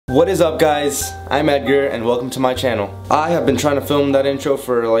What is up, guys? I'm Edgar and welcome to my channel. I have been trying to film that intro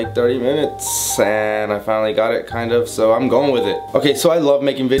for like 30 minutes and I finally got it kind of, so I'm going with it. Okay, so I love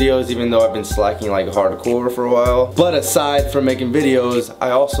making videos even though I've been slacking like hardcore for a while. But aside from making videos,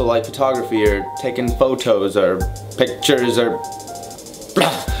 I also like photography or taking photos or pictures or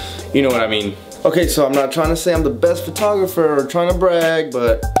you know what I mean. Okay, so I'm not trying to say I'm the best photographer or trying to brag,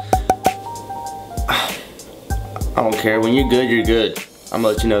 but I don't care. When you're good, you're good. I'm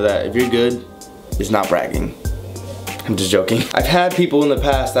gonna let you know that. If you're good, it's not bragging. I'm just joking. I've had people in the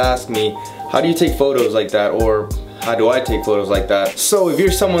past ask me, how do you take photos like that? Or how do I take photos like that? So if you're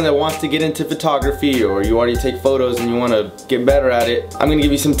someone that wants to get into photography or you already take photos and you want to get better at it, I'm gonna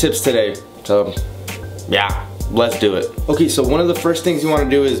give you some tips today. So yeah, let's do it. Okay, so one of the first things you want to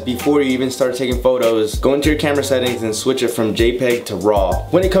do is before you even start taking photos, go into your camera settings and switch it from JPEG to RAW.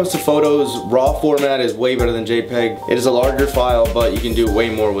 When it comes to photos, RAW format is way better than JPEG. It is a larger file, but you can do way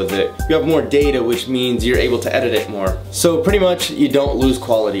more with it. You have more data, which means you're able to edit it more. So pretty much you don't lose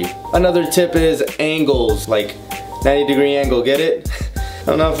quality. Another tip is angles, like 90-degree angle, get it?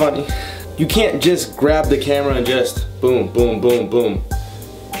 I'm not funny. You can't just grab the camera and just boom, boom, boom, boom.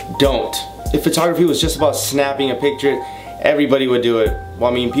 Don't. If photography was just about snapping a picture, everybody would do it. Well,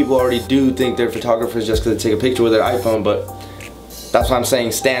 I mean, people already do think they're photographers just because they take a picture with their iPhone, but that's what I'm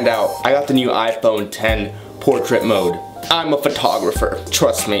saying, stand out. I got the new iPhone 10 portrait mode. I'm a photographer,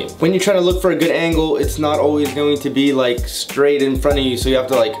 trust me. When you're trying to look for a good angle, it's not always going to be like straight in front of you, so you have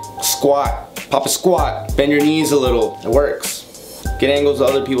to like squat, pop a squat, bend your knees a little. It works. Get angles that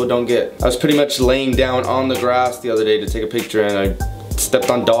other people don't get. I was pretty much laying down on the grass the other day to take a picture and I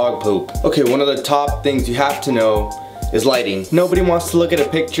stepped on dog poop. Okay, one of the top things you have to know is lighting. Nobody wants to look at a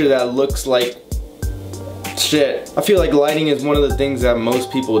picture that looks like shit. I feel like lighting is one of the things that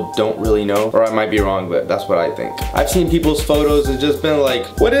most people don't really know, or I might be wrong, but that's what I think. I've seen people's photos and just been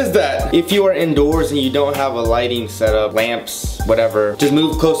like, what is that? If you are indoors and you don't have a lighting setup, lamps, whatever, just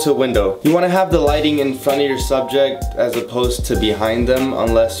move close to a window. You want to have the lighting in front of your subject as opposed to behind them,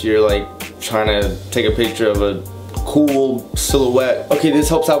 unless you're like trying to take a picture of a cool silhouette. Okay, this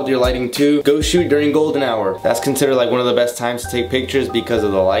helps out with your lighting too. Go shoot during golden hour. That's considered like one of the best times to take pictures because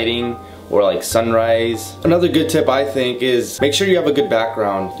of the lighting, or like sunrise. Another good tip I think is make sure you have a good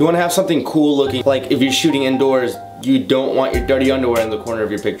background. You want to have something cool looking. Like if you're shooting indoors, you don't want your dirty underwear in the corner of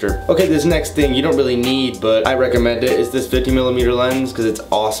your picture. Okay, this next thing you don't really need, but I recommend it, is this 50mm lens because it's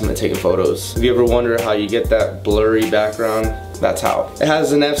awesome at taking photos. If you ever wonder how you get that blurry background, that's how. It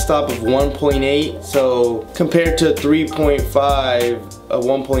has an f-stop of 1.8, so compared to 3.5, a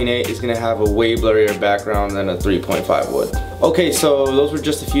 1.8 is gonna have a way blurrier background than a 3.5 would. Okay, so those were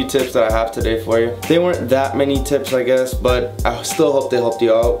just a few tips that I have today for you. They weren't that many tips, I guess, but I still hope they helped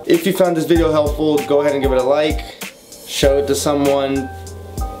you out. If you found this video helpful, go ahead and give it a like, show it to someone,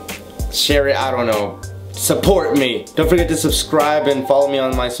 share it, I don't know. Support me. Don't forget to subscribe and follow me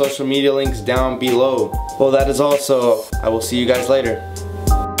on my social media links down below. Well, that is all, so I will see you guys later.